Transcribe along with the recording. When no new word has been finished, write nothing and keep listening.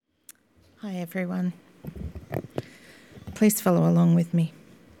Hi everyone. Please follow along with me.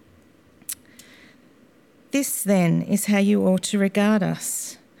 This then is how you ought to regard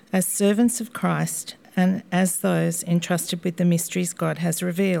us, as servants of Christ and as those entrusted with the mysteries God has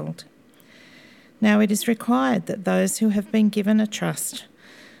revealed. Now it is required that those who have been given a trust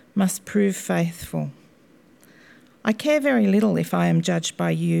must prove faithful. I care very little if I am judged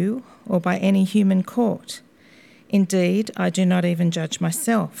by you or by any human court. Indeed, I do not even judge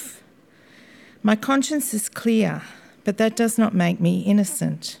myself. My conscience is clear, but that does not make me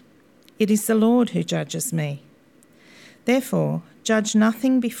innocent. It is the Lord who judges me. Therefore, judge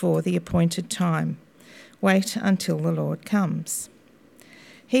nothing before the appointed time. Wait until the Lord comes.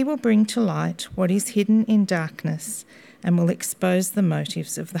 He will bring to light what is hidden in darkness and will expose the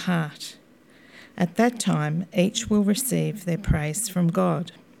motives of the heart. At that time, each will receive their praise from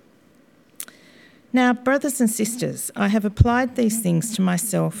God. Now, brothers and sisters, I have applied these things to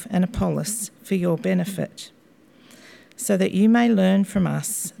myself and Apollos for your benefit, so that you may learn from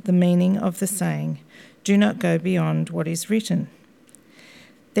us the meaning of the saying, do not go beyond what is written.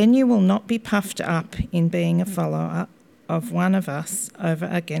 Then you will not be puffed up in being a follower of one of us over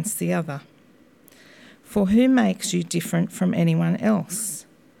against the other. For who makes you different from anyone else?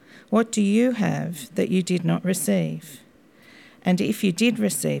 What do you have that you did not receive? And if you did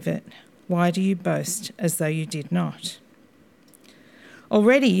receive it, why do you boast as though you did not?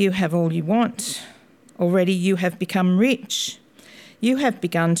 Already you have all you want. Already you have become rich. You have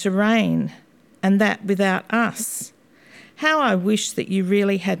begun to reign, and that without us. How I wish that you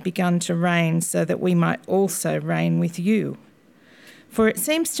really had begun to reign so that we might also reign with you. For it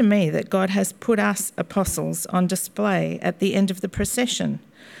seems to me that God has put us apostles on display at the end of the procession,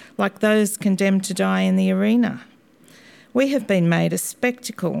 like those condemned to die in the arena. We have been made a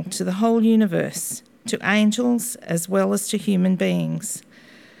spectacle to the whole universe, to angels as well as to human beings.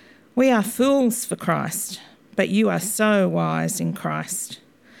 We are fools for Christ, but you are so wise in Christ.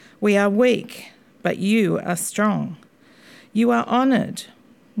 We are weak, but you are strong. You are honoured,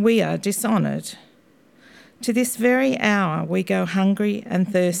 we are dishonoured. To this very hour we go hungry and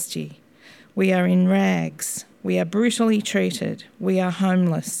thirsty. We are in rags, we are brutally treated, we are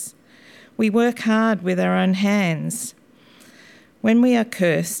homeless. We work hard with our own hands. When we are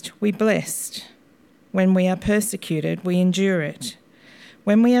cursed, we blessed. When we are persecuted, we endure it.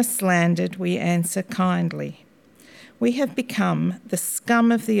 When we are slandered, we answer kindly. We have become the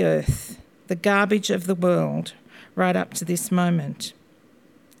scum of the earth, the garbage of the world, right up to this moment.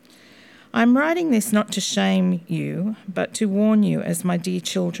 I'm writing this not to shame you, but to warn you as my dear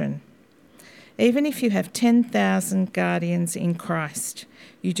children. Even if you have 10,000 guardians in Christ,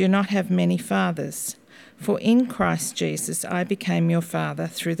 you do not have many fathers. For in Christ Jesus I became your father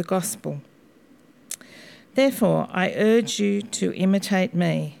through the gospel. Therefore I urge you to imitate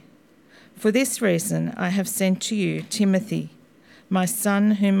me. For this reason I have sent to you Timothy, my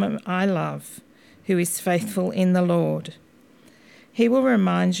son whom I love, who is faithful in the Lord. He will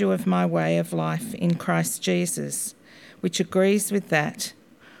remind you of my way of life in Christ Jesus, which agrees with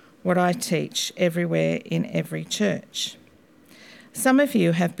what I teach everywhere in every church. Some of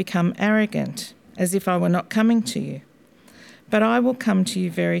you have become arrogant, as if I were not coming to you. But I will come to you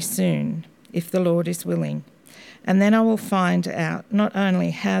very soon, if the Lord is willing, and then I will find out not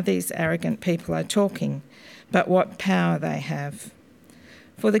only how these arrogant people are talking, but what power they have.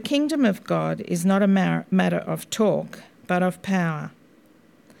 For the kingdom of God is not a matter of talk, but of power.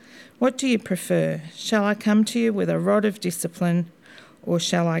 What do you prefer? Shall I come to you with a rod of discipline, or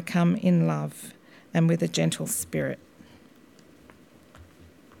shall I come in love and with a gentle spirit?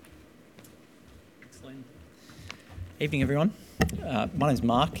 Evening, everyone. My name's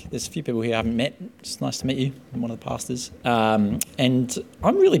Mark. There's a few people here I haven't met. It's nice to meet you. I'm one of the pastors. And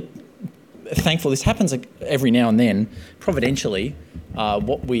I'm really thankful. This happens every now and then. Providentially,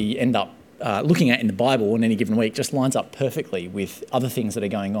 what we end up looking at in the Bible in any given week just lines up perfectly with other things that are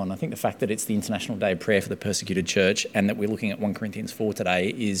going on. I think the fact that it's the International Day of Prayer for the Persecuted Church and that we're looking at 1 Corinthians 4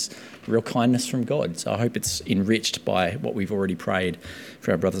 today is real kindness from God. So I hope it's enriched by what we've already prayed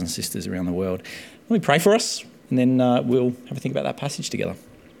for our brothers and sisters around the world. Let me pray for us, and then we'll have a think about that passage together.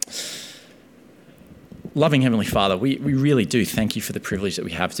 Loving Heavenly Father, we really do thank you for the privilege that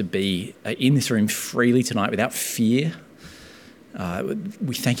we have to be in this room freely tonight without fear.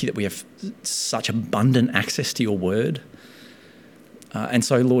 We thank you that we have such abundant access to your word. And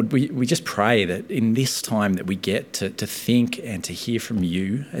so, Lord, we just pray that in this time that we get to think and to hear from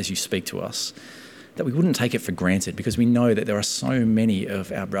you as you speak to us, that we wouldn't take it for granted, because we know that there are so many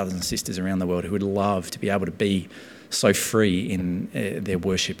of our brothers and sisters around the world who would love to be able to be so free in their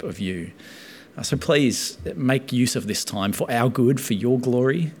worship of you. So please make use of this time for our good, for your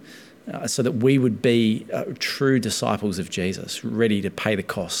glory, so that we would be true disciples of Jesus, ready to pay the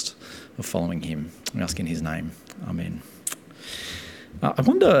cost of following him. We ask in his name. Amen. I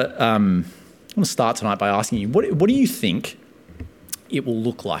want to start tonight by asking you, what do you think it will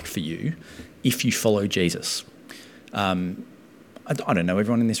look like for you if you follow Jesus? I don't know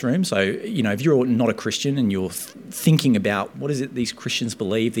everyone in this room, so if you're not a Christian and you're thinking about what is it these Christians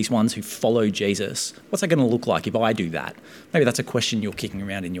believe, these ones who follow Jesus, what's that going to look like if I do that? Maybe that's a question you're kicking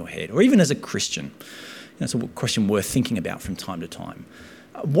around in your head, or even as a Christian, it's a question worth thinking about from time to time.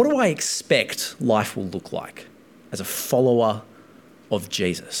 What do I expect life will look like as a follower of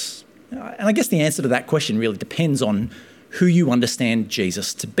Jesus? And I guess the answer to that question really depends on who you understand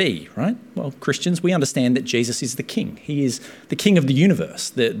Jesus to be, right? Well, Christians, we understand that Jesus is the King. He is the King of the universe,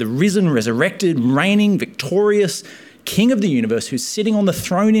 the risen, resurrected, reigning, victorious King of the universe who's sitting on the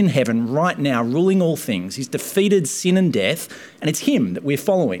throne in heaven right now, ruling all things. He's defeated sin and death, and it's him that we're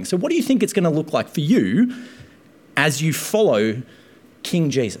following. So what do you think it's going to look like for you as you follow King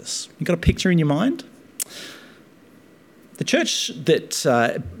Jesus? You got a picture in your mind? The church that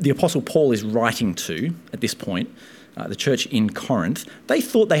the Apostle Paul is writing to at this point, the church in Corinth, they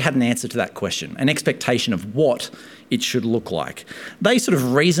thought they had an answer to that question, an expectation of what it should look like. They sort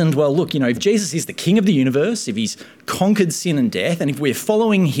of reasoned, well, look, if Jesus is the King of the universe, if he's conquered sin and death, and if we're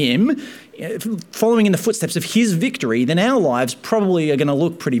following him, following in the footsteps of his victory, then our lives probably are going to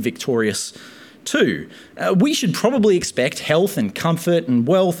look pretty victorious too. We should probably expect health and comfort and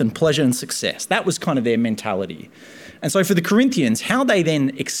wealth and pleasure and success. That was kind of their mentality. And so for the Corinthians, how they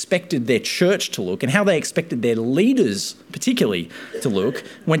then expected their church to look and how they expected their leaders particularly to look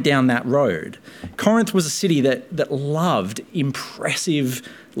went down that road. Corinth was a city that loved impressive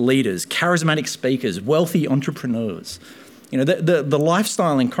leaders, charismatic speakers, wealthy entrepreneurs. The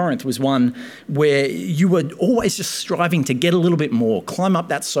lifestyle in Corinth was one where you were always just striving to get a little bit more, climb up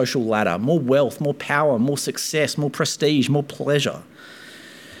that social ladder, more wealth, more power, more success, more prestige, more pleasure.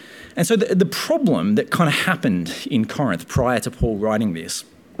 And so the problem that kind of happened in Corinth prior to Paul writing this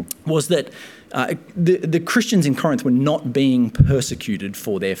was that the Christians in Corinth were not being persecuted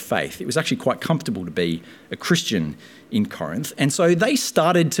for their faith. It was actually quite comfortable to be a Christian in Corinth. And so they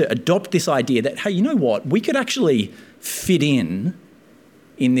started to adopt this idea that, hey, you know what? We could actually fit in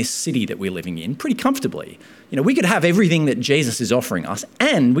this city that we're living in pretty comfortably. We could have everything that Jesus is offering us,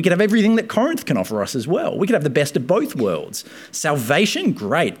 and we could have everything that Corinth can offer us as well. We could have the best of both worlds. Salvation,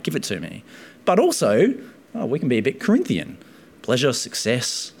 great, give it to me. But also, we can be a bit Corinthian. Pleasure,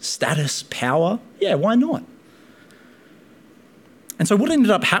 success, status, power. Yeah, why not? And so what ended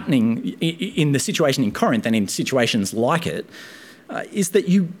up happening in the situation in Corinth and in situations like it is that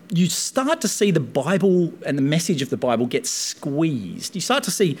you start to see the Bible and the message of the Bible get squeezed. You start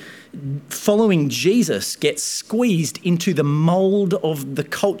to see following Jesus get squeezed into the mould of the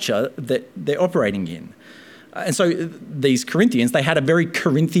culture that they're operating in. And so these Corinthians, they had a very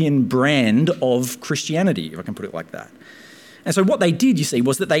Corinthian brand of Christianity, if I can put it like that. And so what they did, you see,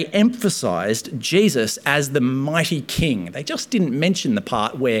 was that they emphasised Jesus as the mighty king. They just didn't mention the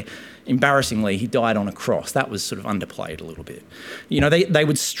part where, embarrassingly, he died on a cross. That was sort of underplayed a little bit. They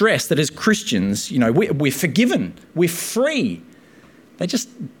would stress that as Christians, we're forgiven, we're free. They just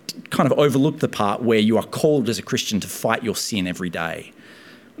kind of overlooked the part where you are called as a Christian to fight your sin every day.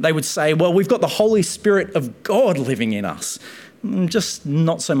 They would say, well, we've got the Holy Spirit of God living in us. Just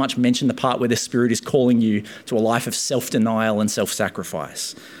not so much mention the part where the Spirit is calling you to a life of self-denial and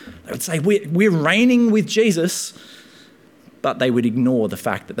self-sacrifice. They would say, we're reigning with Jesus, but they would ignore the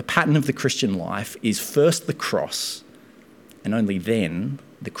fact that the pattern of the Christian life is first the cross and only then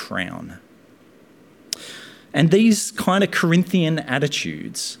the crown. And these kind of Corinthian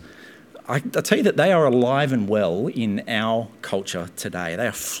attitudes, I tell you that they are alive and well in our culture today. They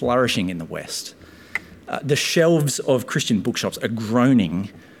are flourishing in the West. The shelves of Christian bookshops are groaning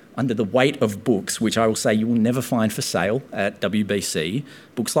under the weight of books, which I will say you will never find for sale at WBC.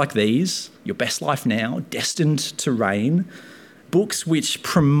 Books like these, Your Best Life Now, Destined to Reign, books which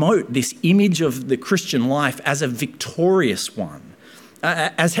promote this image of the Christian life as a victorious one,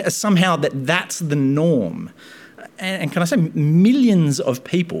 as somehow that's the norm. And can I say, millions of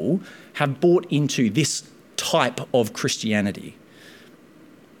people have bought into this type of Christianity.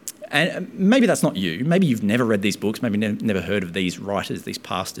 And maybe that's not you. Maybe you've never read these books, maybe never heard of these writers, these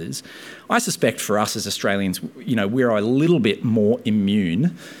pastors. I suspect for us as Australians, we're a little bit more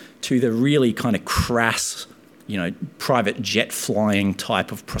immune to the really kind of crass, private jet flying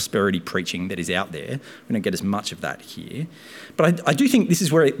type of prosperity preaching that is out there. We don't get as much of that here. But I do think this is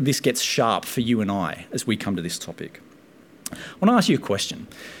where this gets sharp for you and I as we come to this topic. I want to ask you a question.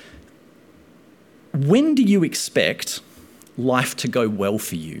 When do you expect life to go well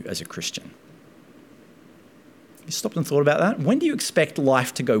for you as a Christian? You stopped and thought about that? When do you expect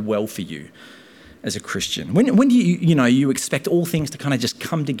life to go well for you as a Christian? When do you expect all things to kind of just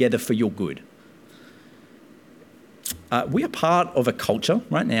come together for your good? We are part of a culture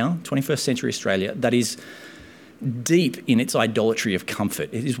right now, 21st century Australia, that is deep in its idolatry of comfort.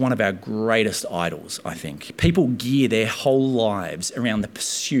 It is one of our greatest idols, I think. People gear their whole lives around the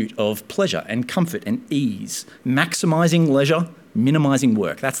pursuit of pleasure and comfort and ease, maximising leisure, minimising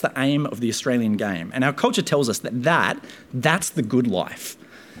work. That's the aim of the Australian game. And our culture tells us that's the good life.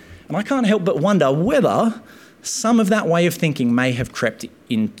 And I can't help but wonder whether some of that way of thinking may have crept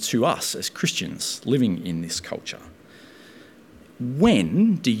into us as Christians living in this culture.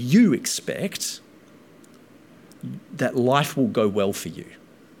 When do you expect that life will go well for you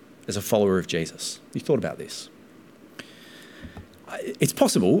as a follower of Jesus? Have you thought about this? It's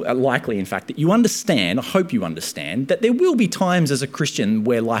possible, likely in fact, that you understand, I hope you understand, that there will be times as a Christian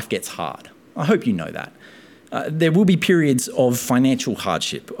where life gets hard. I hope you know that. There will be periods of financial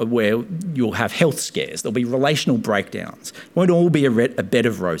hardship where you'll have health scares. There'll be relational breakdowns. It won't all be a bed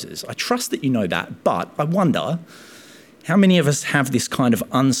of roses. I trust that you know that, but I wonder how many of us have this kind of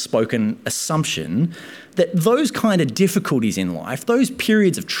unspoken assumption that those kind of difficulties in life, those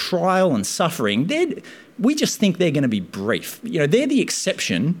periods of trial and suffering, we just think they're going to be brief. They're the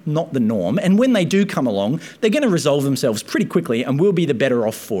exception, not the norm. And when they do come along, they're going to resolve themselves pretty quickly and we'll be the better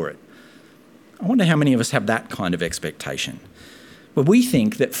off for it. I wonder how many of us have that kind of expectation, where we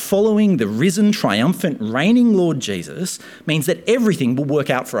think that following the risen, triumphant, reigning Lord Jesus means that everything will work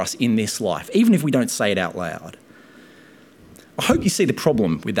out for us in this life, even if we don't say it out loud. I hope you see the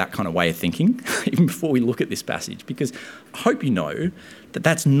problem with that kind of way of thinking, even before we look at this passage, because I hope you know that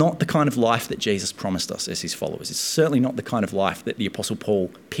that's not the kind of life that Jesus promised us as his followers. It's certainly not the kind of life that the Apostle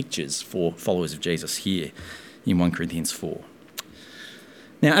Paul pictures for followers of Jesus here in 1 Corinthians 4.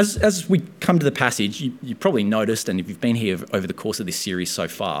 Now, as we come to the passage, you probably noticed, and if you've been here over the course of this series so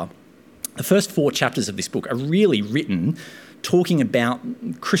far, the first 4 chapters of this book are really written talking about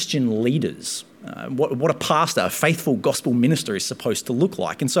Christian leaders, what a pastor, a faithful gospel minister is supposed to look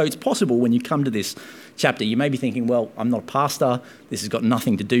like. And so it's possible when you come to this chapter, you may be thinking, well, I'm not a pastor. This has got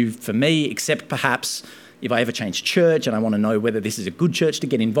nothing to do for me, except perhaps if I ever change church and I want to know whether this is a good church to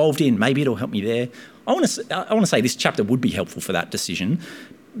get involved in, maybe it'll help me there. I want to say this chapter would be helpful for that decision,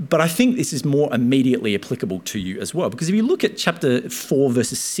 but I think this is more immediately applicable to you as well. Because if you look at chapter 4,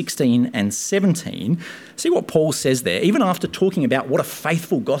 verses 16 and 17, see what Paul says there. Even after talking about what a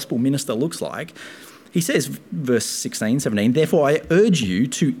faithful gospel minister looks like, he says, verse 16, 17, therefore I urge you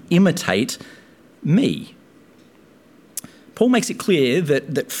to imitate me. Paul makes it clear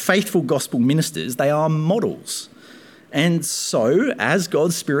that faithful gospel ministers, they are models. And so, as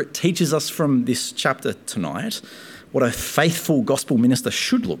God's Spirit teaches us from this chapter tonight, what a faithful gospel minister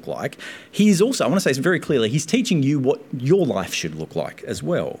should look like, he's also, I want to say this very clearly, he's teaching you what your life should look like as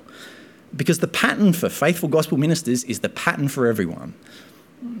well. Because the pattern for faithful gospel ministers is the pattern for everyone.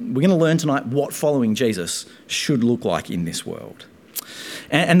 We're going to learn tonight what following Jesus should look like in this world.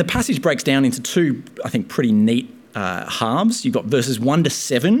 And the passage breaks down into 2, I think, pretty neat halves. You've got verses 1 to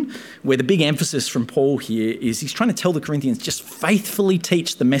 7, where the big emphasis from Paul here is he's trying to tell the Corinthians, just faithfully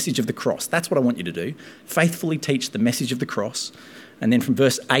teach the message of the cross. That's what I want you to do. Faithfully teach the message of the cross. And then from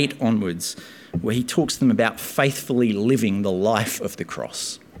verse 8 onwards, where he talks to them about faithfully living the life of the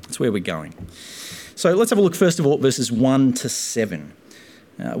cross. That's where we're going. So let's have a look first of all at verses 1 to 7,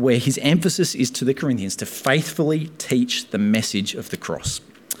 where his emphasis is to the Corinthians to faithfully teach the message of the cross.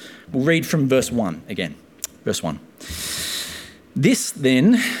 We'll read from verse 1 again. Verse 1. This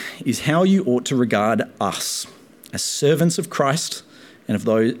then is how you ought to regard us as servants of Christ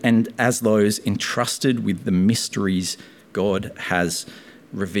and as those entrusted with the mysteries God has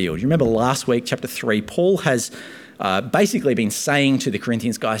revealed. You remember last week, chapter 3, Paul has basically been saying to the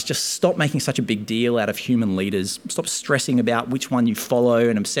Corinthians, guys, just stop making such a big deal out of human leaders. Stop stressing about which one you follow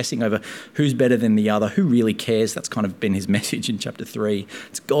and obsessing over who's better than the other. Who really cares? That's kind of been his message in chapter 3.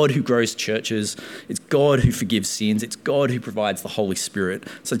 It's God who grows churches. It's God who forgives sins. It's God who provides the Holy Spirit.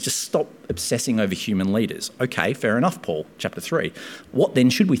 So just stop obsessing over human leaders. Okay, fair enough, Paul, chapter 3. What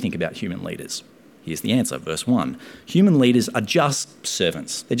then should we think about human leaders? Here's the answer, verse 1. Human leaders are just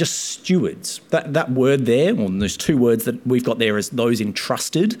servants. They're just stewards. That word there, well, there's 2 words that we've got there as those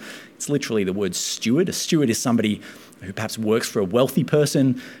entrusted. It's literally the word steward. A steward is somebody who perhaps works for a wealthy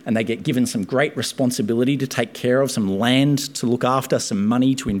person and they get given some great responsibility to take care of, some land to look after, some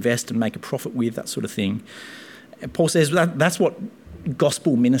money to invest and make a profit with, that sort of thing. And Paul says that's what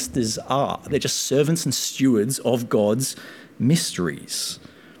gospel ministers are. They're just servants and stewards of God's mysteries.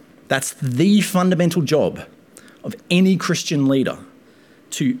 That's the fundamental job of any Christian leader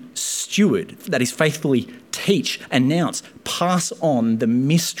to steward, that is faithfully teach, announce, pass on the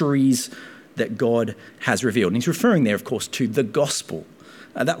mysteries that God has revealed. And he's referring there, of course, to the gospel,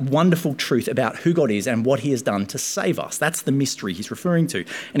 that wonderful truth about who God is and what he has done to save us. That's the mystery he's referring to.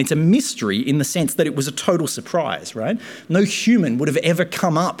 And it's a mystery in the sense that it was a total surprise, right? No human would have ever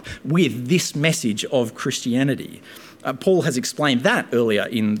come up with this message of Christianity. Paul has explained that earlier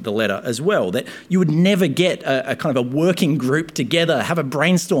in the letter as well, that you would never get a kind of a working group together, have a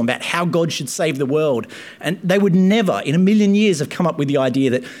brainstorm about how God should save the world. And they would never in a million years have come up with the idea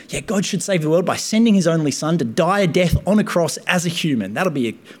that, God should save the world by sending his only son to die a death on a cross as a human. That'll be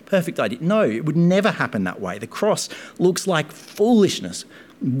a perfect idea. No, it would never happen that way. The cross looks like foolishness,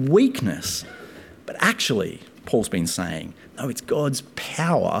 weakness. But actually, Paul's been saying, no, it's God's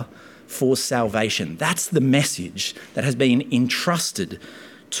power for salvation. That's the message that has been entrusted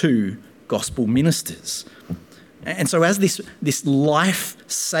to gospel ministers. And so as this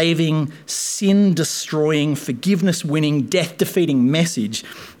life-saving, sin-destroying, forgiveness-winning, death-defeating message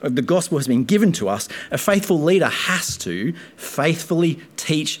of the gospel has been given to us, a faithful leader has to faithfully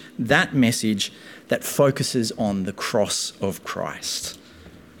teach that message that focuses on the cross of Christ.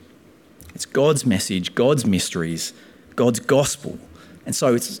 It's God's message, God's mysteries, God's gospel. And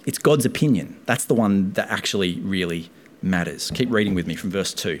so it's God's opinion. That's the one that actually really matters. Keep reading with me from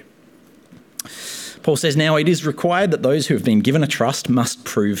verse 2. Paul says, "Now it is required that those who have been given a trust must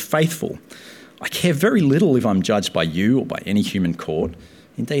prove faithful. I care very little if I'm judged by you or by any human court.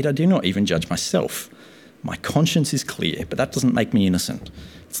 Indeed, I do not even judge myself. My conscience is clear, but that doesn't make me innocent.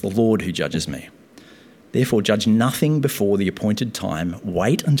 It's the Lord who judges me. Therefore, judge nothing before the appointed time.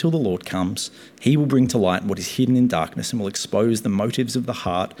 Wait until the Lord comes. He will bring to light what is hidden in darkness and will expose the motives of the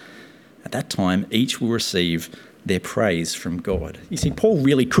heart. At that time, each will receive their praise from God." You see, Paul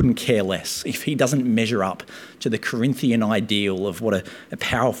really couldn't care less if he doesn't measure up to the Corinthian ideal of what a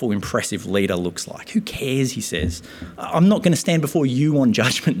powerful, impressive leader looks like. Who cares, he says. I'm not going to stand before you on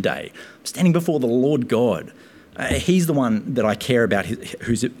Judgment Day. I'm standing before the Lord God. He's the one that I care about,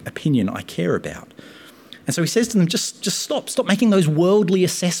 whose opinion I care about. And so he says to them, just stop making those worldly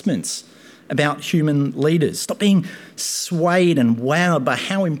assessments about human leaders. Stop being swayed and wowed by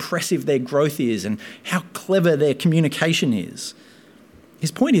how impressive their growth is and how clever their communication is.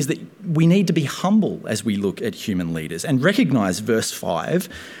 His point is that we need to be humble as we look at human leaders and recognise, verse 5,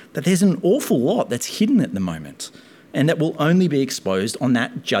 that there's an awful lot that's hidden at the moment and that will only be exposed on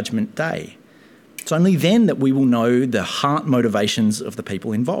that judgment day. It's only then that we will know the heart motivations of the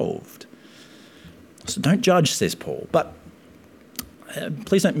people involved. So don't judge, says Paul, but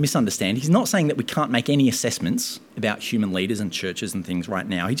please don't misunderstand. He's not saying that we can't make any assessments about human leaders and churches and things right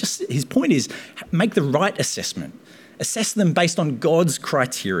now. His point is make the right assessment. Assess them based on God's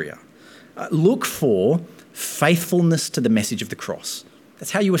criteria. Look for faithfulness to the message of the cross.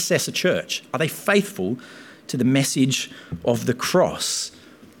 That's how you assess a church. Are they faithful to the message of the cross?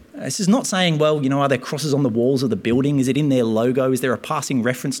 This is not saying, well, are there crosses on the walls of the building? Is it in their logo? Is there a passing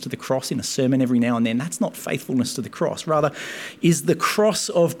reference to the cross in a sermon every now and then? That's not faithfulness to the cross. Rather, is the cross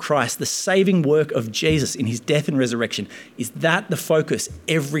of Christ, the saving work of Jesus in his death and resurrection, is that the focus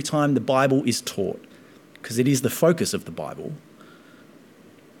every time the Bible is taught? Because it is the focus of the Bible.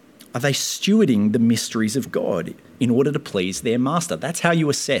 Are they stewarding the mysteries of God in order to please their master? That's how you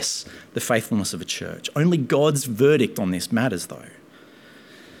assess the faithfulness of a church. Only God's verdict on this matters, though.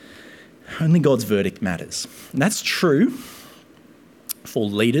 Only God's verdict matters. And that's true for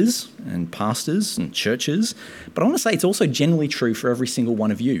leaders and pastors and churches, but I want to say it's also generally true for every single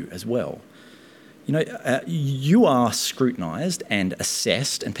one of you as well. You are scrutinised and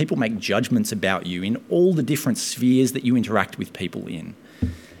assessed, and people make judgments about you in all the different spheres that you interact with people in.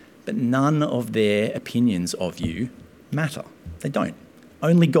 But none of their opinions of you matter. They don't.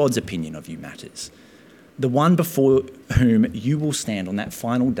 Only God's opinion of you matters. The one before whom you will stand on that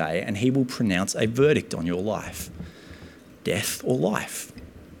final day, and he will pronounce a verdict on your life. Death or life.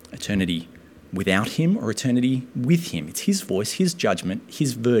 Eternity without him or eternity with him. It's his voice, his judgment,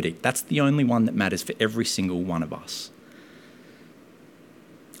 his verdict. That's the only one that matters for every single one of us.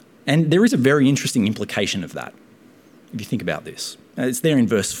 And there is a very interesting implication of that, if you think about this. It's there in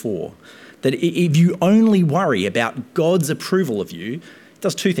verse 4, that if you only worry about God's approval of you, it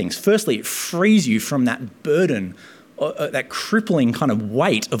does two things. Firstly, it frees you from that burden, that crippling kind of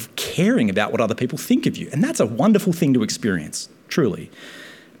weight of caring about what other people think of you. And that's a wonderful thing to experience, truly.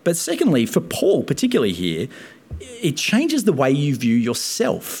 But secondly, for Paul particularly here, it changes the way you view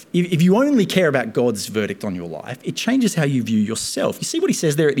yourself. If you only care about God's verdict on your life, it changes how you view yourself. You see what he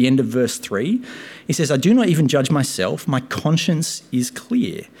says there at the end of verse 3? He says, I do not even judge myself. My conscience is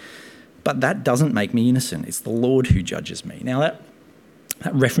clear. but that doesn't make me innocent. It's the Lord who judges me. Now, that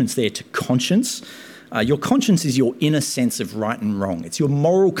reference there to conscience, your conscience is your inner sense of right and wrong. It's your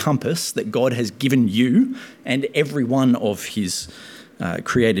moral compass that God has given you and every one of his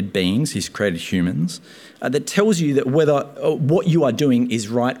created beings, his created humans, that tells you that whether what you are doing is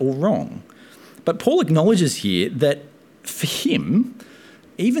right or wrong. But Paul acknowledges here that for him,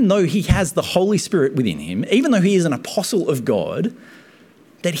 even though he has the Holy Spirit within him, even though he is an apostle of God,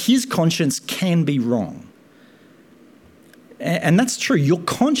 that his conscience can be wrong. And that's true. Your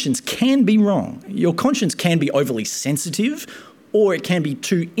conscience can be wrong. Your conscience can be overly sensitive, or it can be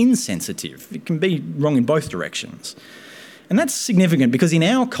too insensitive. It can be wrong in both directions. And that's significant because in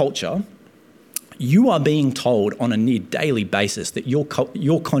our culture, you are being told on a near daily basis that your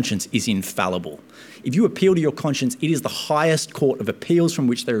conscience is infallible. If you appeal to your conscience, it is the highest court of appeals from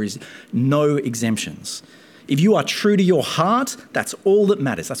which there is no exemptions. If you are true to your heart, that's all that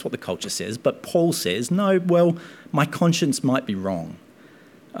matters. That's what the culture says. But Paul says, no, well, my conscience might be wrong.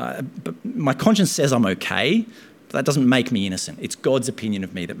 But my conscience says I'm okay, but that doesn't make me innocent. It's God's opinion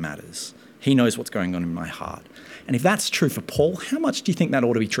of me that matters. He knows what's going on in my heart. And if that's true for Paul, how much do you think that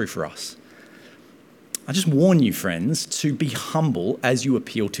ought to be true for us? I just warn you, friends, to be humble as you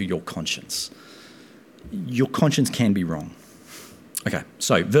appeal to your conscience. Your conscience can be wrong. Okay,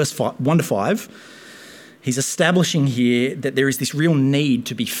 so verse 1 to 5, he's establishing here that there is this real need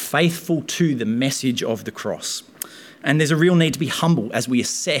to be faithful to the message of the cross. And there's a real need to be humble as we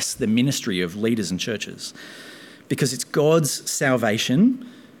assess the ministry of leaders and churches, because it's God's salvation,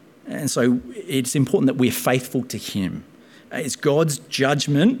 and so it's important that we're faithful to him. It's God's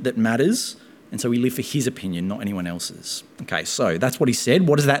judgment that matters, and so we live for his opinion, not anyone else's. Okay, so that's what he said.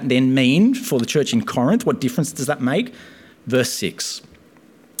 What does that then mean for the church in Corinth? What difference does that make? Verse 6.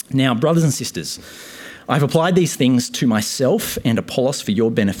 Now, brothers and sisters, I've applied these things to myself and Apollos for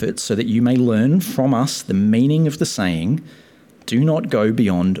your benefit, so that you may learn from us the meaning of the saying, do not go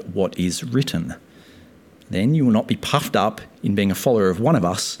beyond what is written. Then you will not be puffed up in being a follower of one of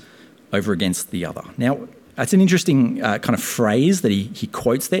us over against the other. Now, that's an interesting kind of phrase that he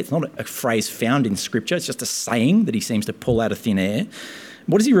quotes there. It's not a phrase found in Scripture. It's just a saying that he seems to pull out of thin air.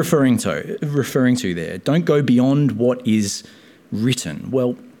 What is he referring to there? Don't go beyond what is written.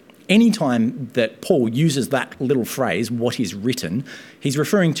 Well, anytime that Paul uses that little phrase, what is written, he's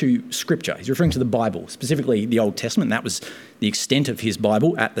referring to Scripture. He's referring to the Bible, specifically the Old Testament. That was the extent of his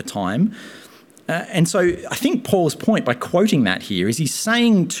Bible at the time. And so I think Paul's point by quoting that here is he's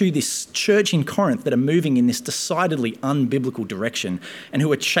saying to this church in Corinth that are moving in this decidedly unbiblical direction and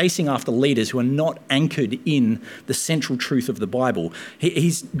who are chasing after leaders who are not anchored in the central truth of the Bible,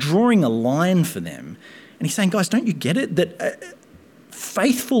 he's drawing a line for them. And he's saying, guys, don't you get it? That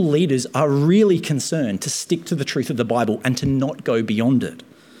faithful leaders are really concerned to stick to the truth of the Bible and to not go beyond it.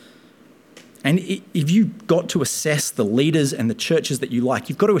 And if you've got to assess the leaders and the churches that you like,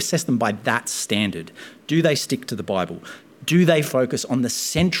 you've got to assess them by that standard. Do they stick to the Bible? Do they focus on the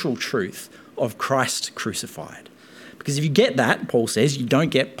central truth of Christ crucified? Because if you get that, Paul says, you don't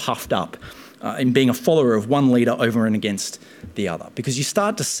get puffed up in being a follower of one leader over and against the other, because you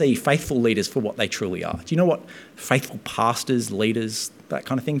start to see faithful leaders for what they truly are. Do you know what faithful pastors, leaders, that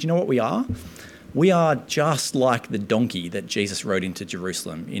kind of thing, do you know what we are? We are just like the donkey that Jesus rode into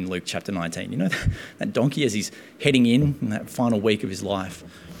Jerusalem in Luke chapter 19. You know, that donkey as he's heading in that final week of his life.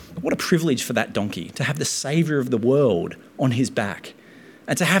 What a privilege for that donkey to have the Saviour of the world on his back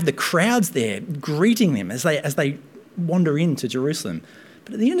and to have the crowds there greeting them as they wander into Jerusalem.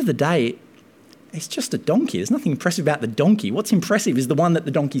 But at the end of the day, it's just a donkey. There's nothing impressive about the donkey. What's impressive is the one that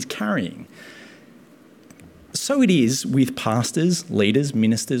the donkey's carrying. So it is with pastors, leaders,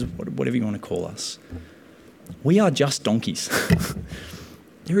 ministers, whatever you want to call us. We are just donkeys.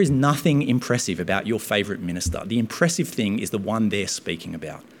 There is nothing impressive about your favourite minister. The impressive thing is the one they're speaking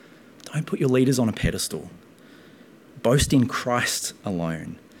about. Don't put your leaders on a pedestal. Boast in Christ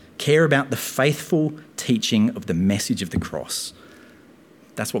alone. Care about the faithful teaching of the message of the cross.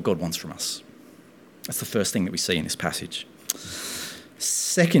 That's what God wants from us. That's the first thing that we see in this passage.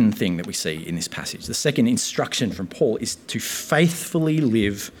 Second thing that we see in this passage, the second instruction from Paul, is to faithfully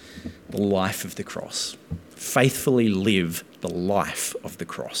live the life of the cross. Faithfully live the life of the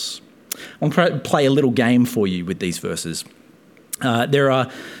cross. I want to play a little game for you with these verses. There are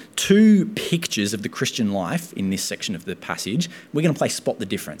two pictures of the Christian life in this section of the passage. We're going to play Spot the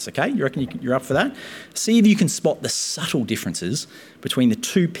Difference, okay? You reckon you're up for that? See if you can spot the subtle differences between the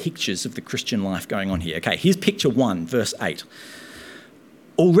two pictures of the Christian life going on here. Okay, here's picture 1, verse 8.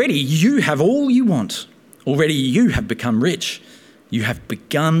 Already you have all you want. Already you have become rich. You have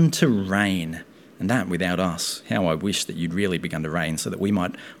begun to reign. And that without us. How I wish that you'd really begun to reign so that we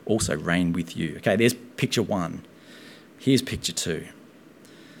might also reign with you. Okay, there's picture 1. Here's picture 2.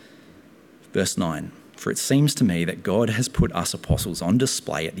 Verse 9. For it seems to me that God has put us apostles on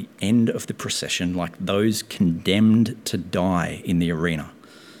display at the end of the procession like those condemned to die in the arena.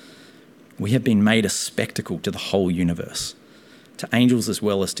 We have been made a spectacle to the whole universe, to angels as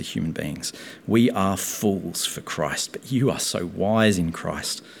well as to human beings. We are fools for Christ, but you are so wise in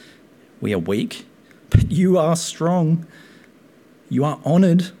Christ. We are weak, but you are strong. You are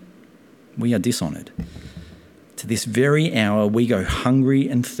honoured. We are dishonoured. To this very hour, we go hungry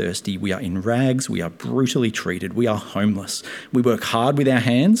and thirsty. We are in rags. We are brutally treated. We are homeless. We work hard with our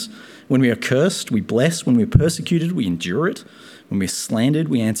hands. When we are cursed, we bless. When we are persecuted, we endure it. When we are slandered,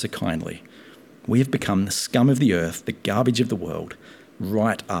 we answer kindly. We have become the scum of the earth, the garbage of the world,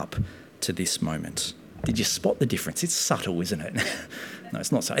 right up to this moment. Did you spot the difference? It's subtle, isn't it? No,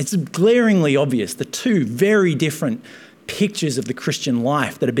 it's not subtle. It's glaringly obvious. The two very different pictures of the Christian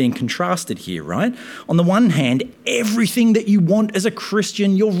life that are being contrasted here, right? On the one hand, everything that you want as a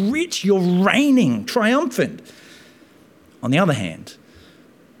Christian, you're rich, you're reigning, triumphant. On the other hand,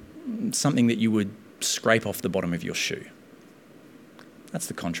 something that you would scrape off the bottom of your shoe. That's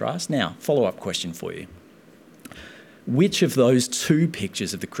the contrast. Now, follow-up question for you. Which of those two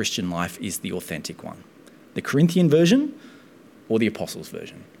pictures of the Christian life is the authentic one? The Corinthian version or the Apostles'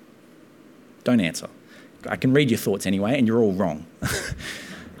 version? Don't answer. I can read your thoughts anyway, and you're all wrong.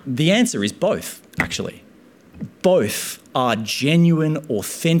 The answer is both, actually. Both are genuine,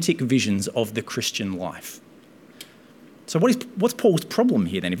 authentic visions of the Christian life. So what's Paul's problem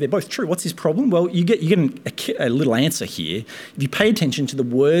here then? If they're both true, what's his problem? Well, you get a little answer here if you pay attention to the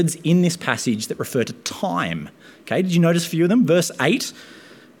words in this passage that refer to time. Okay, did you notice a few of them? Verse 8,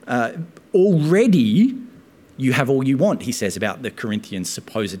 already you have all you want, he says about the Corinthians'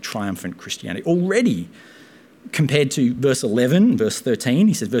 supposed triumphant Christianity. Already, compared to verse 11, verse 13,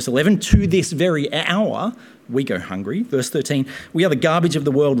 he says, verse 11, to this very hour, we go hungry. Verse 13, we are the garbage of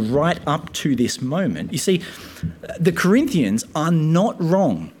the world right up to this moment. You see, the Corinthians are not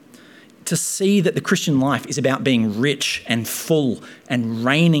wrong to see that the Christian life is about being rich and full and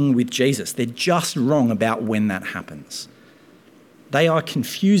reigning with Jesus. They're just wrong about when that happens. They are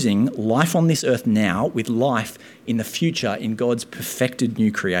confusing life on this earth now with life in the future in God's perfected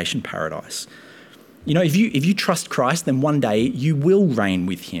new creation paradise. You know, if you trust Christ, then one day you will reign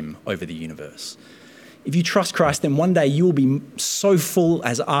with him over the universe. If you trust Christ, then one day you will be so full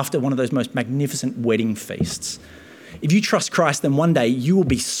as after one of those most magnificent wedding feasts. If you trust Christ, then one day you will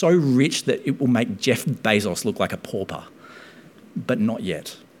be so rich that it will make Jeff Bezos look like a pauper. But not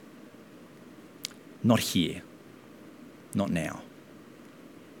yet. Not here. Not now.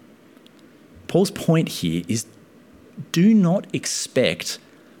 Paul's point here is do not expect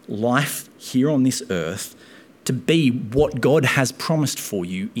life here on this earth to be what God has promised for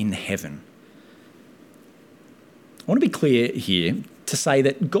you in heaven. I want to be clear here to say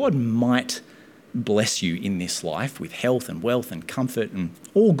that God might bless you in this life with health and wealth and comfort and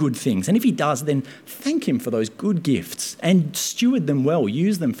all good things. And if he does, then thank him for those good gifts and steward them well.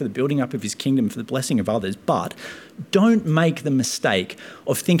 Use them for the building up of his kingdom, for the blessing of others. But don't make the mistake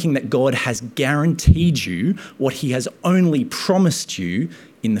of thinking that God has guaranteed you what he has only promised you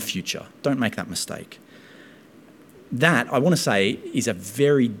in the future. Don't make that mistake. That, I want to say, is a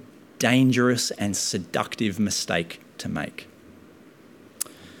very dangerous and seductive mistake to make.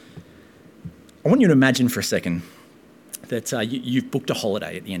 I want you to imagine for a second that you've booked a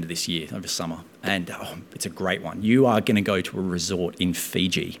holiday at the end of this year, over summer, and it's a great one. You are going to go to a resort in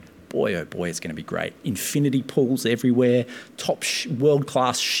Fiji. Boy, oh boy, it's going to be great. Infinity pools everywhere, top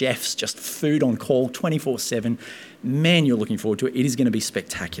world-class chefs, just food on call 24/7. Man, you're looking forward to it. It is going to be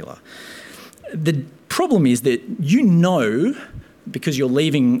spectacular. The problem is that you know, because you're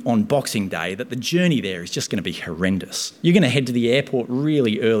leaving on Boxing Day, that the journey there is just going to be horrendous. You're going to head to the airport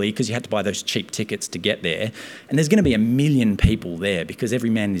really early because you had to buy those cheap tickets to get there. And there's going to be 1 million people there because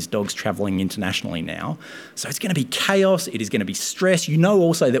every man and his dog's travelling internationally now. So it's going to be chaos. It is going to be stress. You know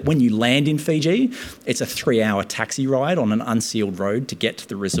also that when you land in Fiji, it's a 3-hour taxi ride on an unsealed road to get to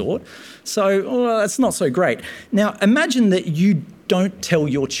the resort. So that's not so great. Now, imagine that you don't tell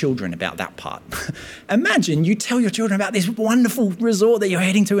your children about that part. Imagine you tell your children about this wonderful resort that you're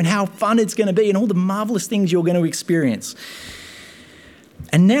heading to and how fun it's going to be and all the marvellous things you're going to experience.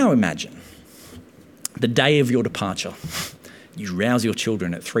 And now imagine the day of your departure. You rouse your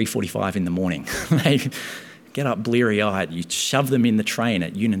children at 3:45 in the morning. They get up bleary-eyed. You shove them in the train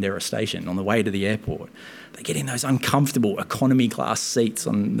at Unanderra Station on the way to the airport. They get in those uncomfortable economy class seats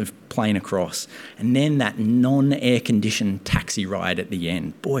on the plane across. And then that non-air conditioned taxi ride at the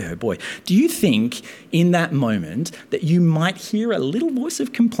end. Boy, oh boy. Do you think in that moment that you might hear a little voice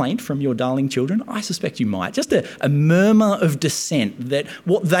of complaint from your darling children? I suspect you might. Just a murmur of dissent that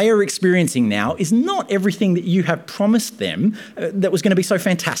what they are experiencing now is not everything that you have promised them that was going to be so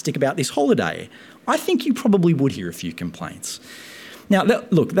fantastic about this holiday. I think you probably would hear a few complaints. Now,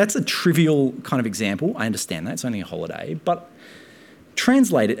 look, that's a trivial kind of example. I understand that. It's only a holiday. But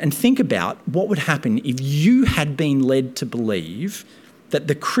translate it and think about what would happen if you had been led to believe that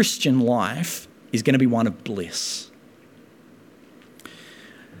the Christian life is going to be one of bliss.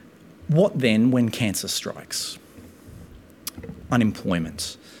 What then when cancer strikes?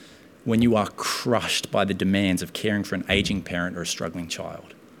 Unemployment. When you are crushed by the demands of caring for an ageing parent or a struggling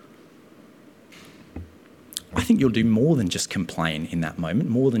child? I think you'll do more than just complain in that moment,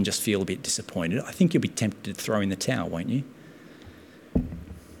 more than just feel a bit disappointed. I think you'll be tempted to throw in the towel, won't you?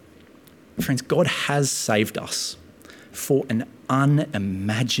 Friends, God has saved us for an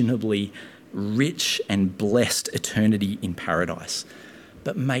unimaginably rich and blessed eternity in paradise.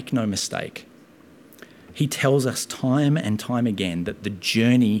 But make no mistake, he tells us time and time again that the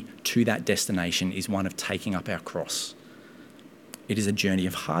journey to that destination is one of taking up our cross. It is a journey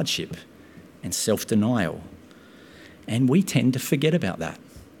of hardship and self-denial. And we tend to forget about that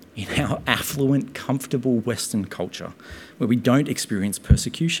in our affluent, comfortable Western culture, where we don't experience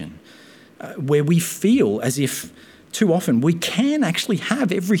persecution, where we feel as if too often we can actually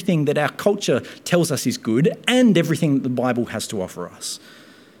have everything that our culture tells us is good and everything that the Bible has to offer us.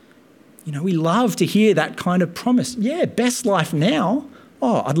 You know, we love to hear that kind of promise. Yeah, best life now.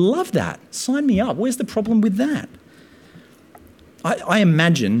 Oh, I'd love that. Sign me up. Where's the problem with that? I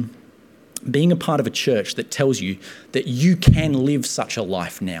imagine being a part of a church that tells you that you can live such a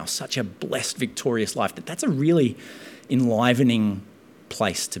life now, such a blessed, victorious life, that's a really enlivening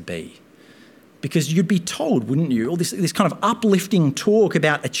place to be. Because you'd be told, wouldn't you, all this kind of uplifting talk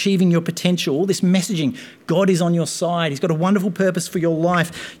about achieving your potential, all this messaging, God is on your side, he's got a wonderful purpose for your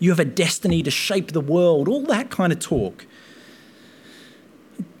life, you have a destiny to shape the world, all that kind of talk.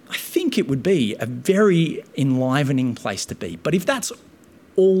 I think it would be a very enlivening place to be. But if that's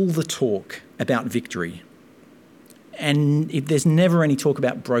all the talk about victory, and if there's never any talk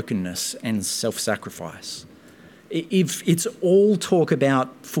about brokenness and self-sacrifice, if it's all talk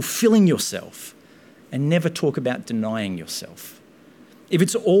about fulfilling yourself and never talk about denying yourself, if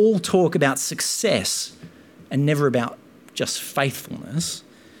it's all talk about success and never about just faithfulness,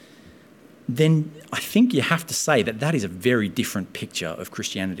 then I think you have to say that that is a very different picture of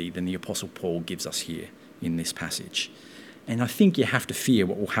Christianity than the Apostle Paul gives us here in this passage. And I think you have to fear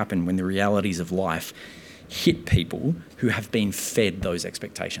what will happen when the realities of life hit people who have been fed those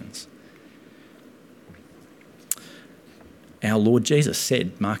expectations. Our Lord Jesus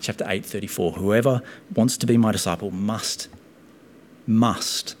said, Mark chapter 8:34, whoever wants to be my disciple must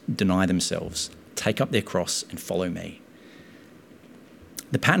deny themselves, take up their cross and follow me.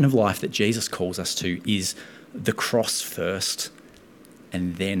 The pattern of life that Jesus calls us to is the cross first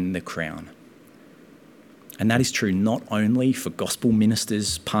and then the crown. And that is true not only for gospel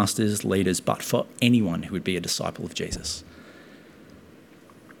ministers, pastors, leaders, but for anyone who would be a disciple of Jesus.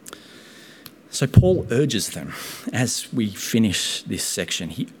 So Paul urges them, as we finish this section,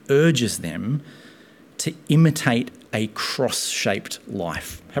 he urges them to imitate a cross-shaped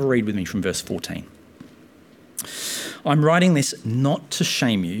life. Have a read with me from verse 14. I'm writing this not to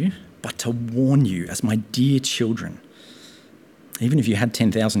shame you, but to warn you as my dear children. Even if you had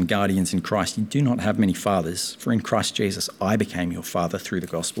 10,000 guardians in Christ, you do not have many fathers, for in Christ Jesus I became your father through the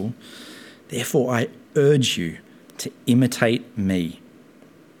gospel. Therefore I urge you to imitate me.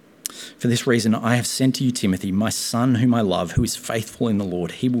 For this reason I have sent to you Timothy, my son whom I love, who is faithful in the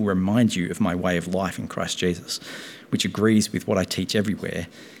Lord. He will remind you of my way of life in Christ Jesus, which agrees with what I teach everywhere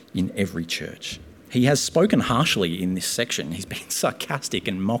in every church. He has spoken harshly in this section. He's been sarcastic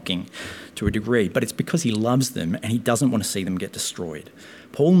and mocking to a degree, but it's because he loves them and he doesn't want to see them get destroyed.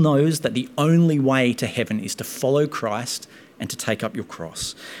 Paul knows that the only way to heaven is to follow Christ and to take up your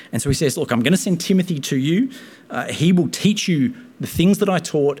cross. And so he says, look, I'm going to send Timothy to you. He will teach you the things that I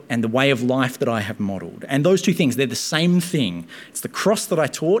taught and the way of life that I have modelled. And those two things, they're the same thing. It's the cross that I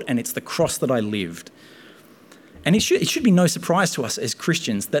taught and it's the cross that I lived. And it should be no surprise to us as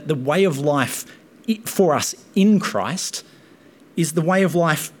Christians that the way of life for us in Christ is the way of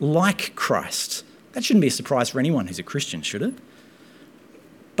life like Christ. That shouldn't be a surprise for anyone who's a Christian, should it?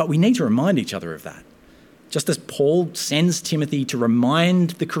 But we need to remind each other of that. Just as Paul sends Timothy to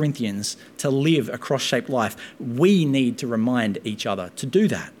remind the Corinthians to live a cross-shaped life, we need to remind each other to do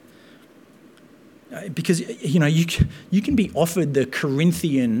that. Because, you can be offered the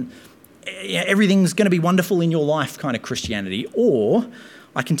Corinthian, everything's going to be wonderful in your life kind of Christianity, or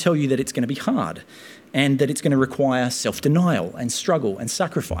I can tell you that it's going to be hard and that it's going to require self-denial and struggle and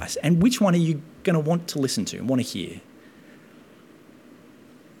sacrifice. And which one are you going to want to listen to and want to hear?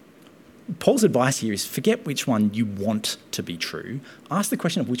 Paul's advice here is forget which one you want to be true. Ask the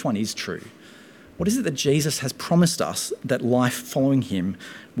question of which one is true. What is it that Jesus has promised us that life following him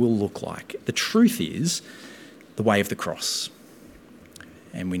will look like? The truth is the way of the cross.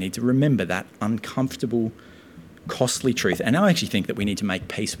 And we need to remember that uncomfortable, costly truth. And I actually think that we need to make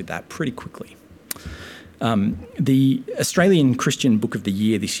peace with that pretty quickly. The Australian Christian Book of the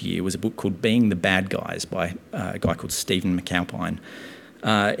Year this year was a book called Being the Bad Guys by a guy called Stephen McAlpine.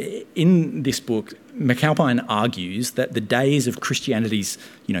 In this book, McAlpine argues that the days of Christianity's,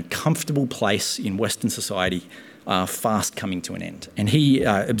 comfortable place in Western society are fast coming to an end. And he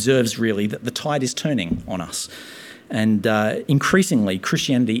observes really that the tide is turning on us. And increasingly,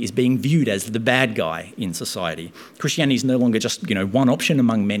 Christianity is being viewed as the bad guy in society. Christianity is no longer just, one option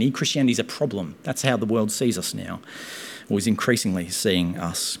among many. Christianity is a problem. That's how the world sees us now, or is increasingly seeing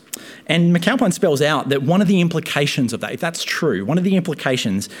us. And McAlpine spells out that one of the implications of that, if that's true, one of the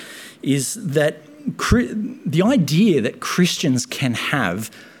implications is that the idea that Christians can have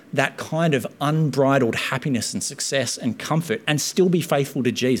that kind of unbridled happiness and success and comfort and still be faithful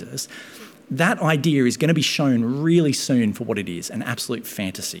to Jesus, that idea is going to be shown really soon for what it is, an absolute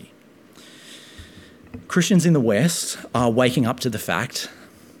fantasy. Christians in the West are waking up to the fact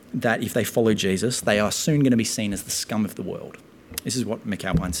that if they follow Jesus, they are soon going to be seen as the scum of the world. This is what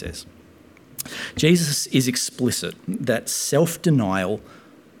McAlpine says. Jesus is explicit that self-denial,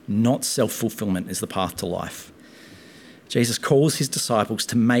 not self-fulfillment, is the path to life. Jesus calls his disciples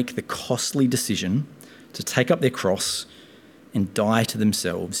to make the costly decision to take up their cross and die to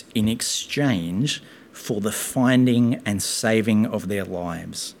themselves in exchange for the finding and saving of their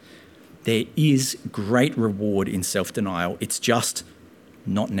lives. There is great reward in self-denial. It's just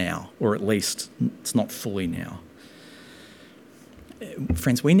not now, or at least it's not fully now.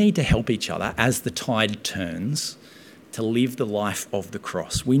 Friends, we need to help each other as the tide turns to live the life of the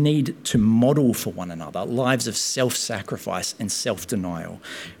cross. We need to model for one another lives of self-sacrifice and self-denial.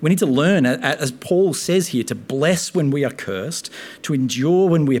 We need to learn, as Paul says here, to bless when we are cursed, to endure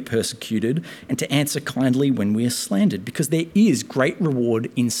when we are persecuted, and to answer kindly when we are slandered, because there is great reward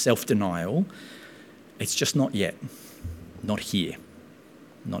in self-denial. It's just not yet, not here,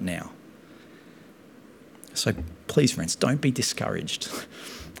 not now. So please, friends, don't be discouraged.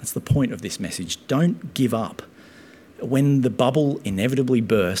 That's the point of this message. Don't give up. When the bubble inevitably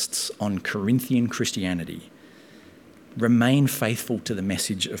bursts on Corinthian Christianity, remain faithful to the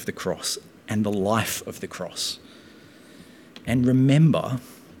message of the cross and the life of the cross. And remember,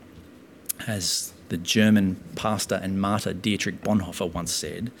 as the German pastor and martyr Dietrich Bonhoeffer once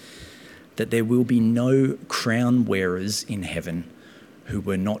said, that there will be no crown wearers in heaven who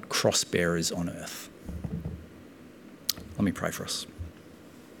were not cross bearers on earth. Let me pray for us.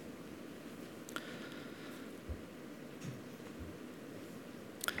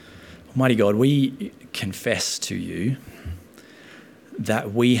 Almighty God, we confess to you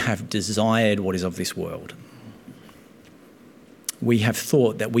that we have desired what is of this world. We have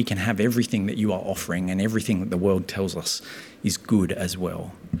thought that we can have everything that you are offering, and everything that the world tells us is good as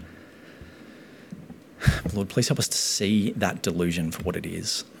well. Lord, please help us to see that delusion for what it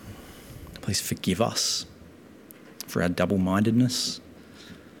is. Please forgive us for our double-mindedness.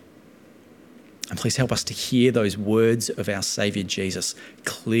 And please help us to hear those words of our Saviour Jesus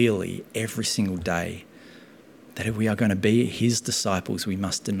clearly every single day, that if we are going to be his disciples, we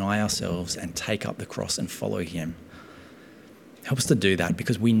must deny ourselves and take up the cross and follow him. Help us to do that,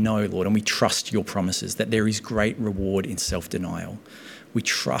 because we know, Lord, and we trust your promises that there is great reward in self-denial. We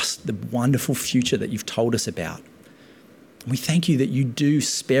trust the wonderful future that you've told us about. We thank you that you do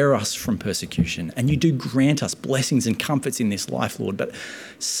spare us from persecution, and you do grant us blessings and comforts in this life, Lord, but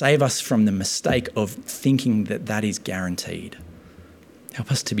save us from the mistake of thinking that that is guaranteed.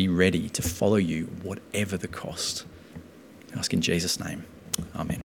 Help us to be ready to follow you, whatever the cost. I ask in Jesus' name. Amen.